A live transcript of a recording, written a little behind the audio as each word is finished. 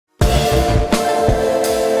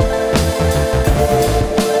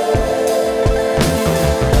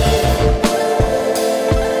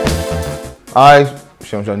I,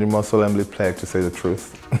 Seun Sean Jimoh, solemnly pledge to say the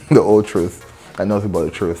truth, the whole truth, and nothing but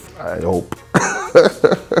the truth, I hope.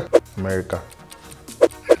 America.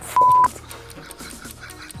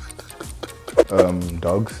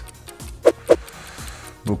 Dogs.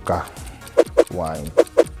 Buka. Wine.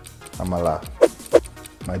 Amala.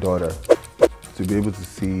 My daughter. To be able to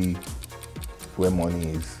see where money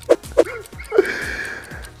is.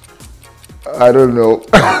 I don't know.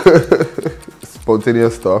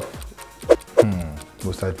 Spontaneous stuff.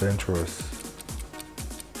 Most adventurous.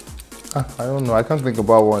 I don't know. I can't think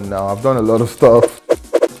about one now. I've done a lot of stuff.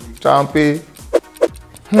 Champy.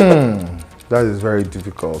 That is very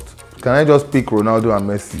difficult. Can I just pick Ronaldo and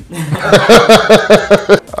Messi?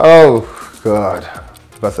 Oh, God.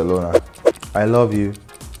 Barcelona. I love you.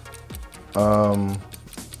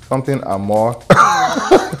 Something amor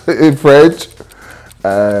in French,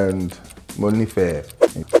 and Monife.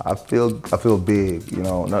 I feel big, you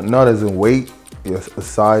know, not as in weight, yes,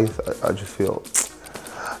 size. I just feel.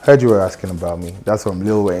 Heard you were asking about me. That's from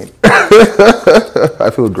Lil Wayne. I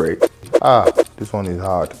feel great. This one is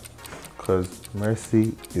hard because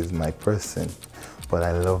Mercy is my person, but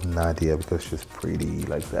I love Nadia because she's pretty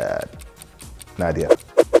like that. Nadia.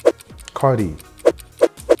 Cardi.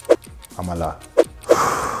 Amala.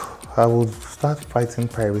 I will start fighting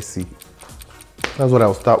piracy. That's what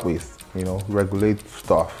I'll start with, you know, regulate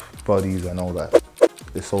stuff, bodies and all that.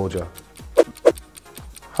 A soldier.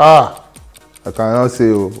 I cannot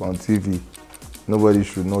say on TV. Nobody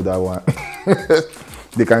should know that one.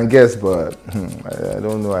 They can guess, but I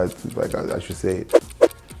don't know if I should say it.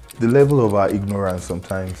 The level of our ignorance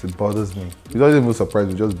sometimes, it bothers me. It doesn't even surprise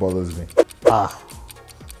me, it just bothers me.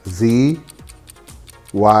 Z,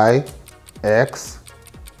 Y, X,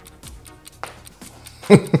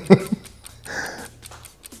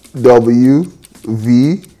 W,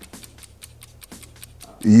 V,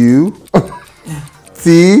 U,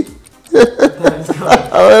 T. I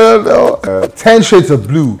don't know. 10 shades of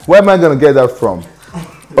blue. Where am I gonna get that from?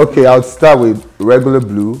 Okay, I'll start with regular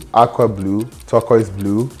blue, aqua blue, turquoise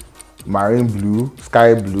blue, marine blue,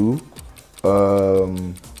 sky blue,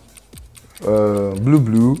 blue,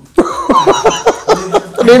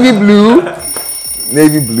 navy blue.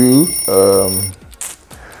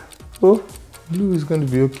 Oh, blue is going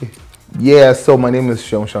to be okay. Yeah, so my name is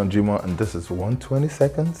Seun Sean Jimoh, and this is 120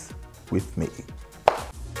 Seconds with me.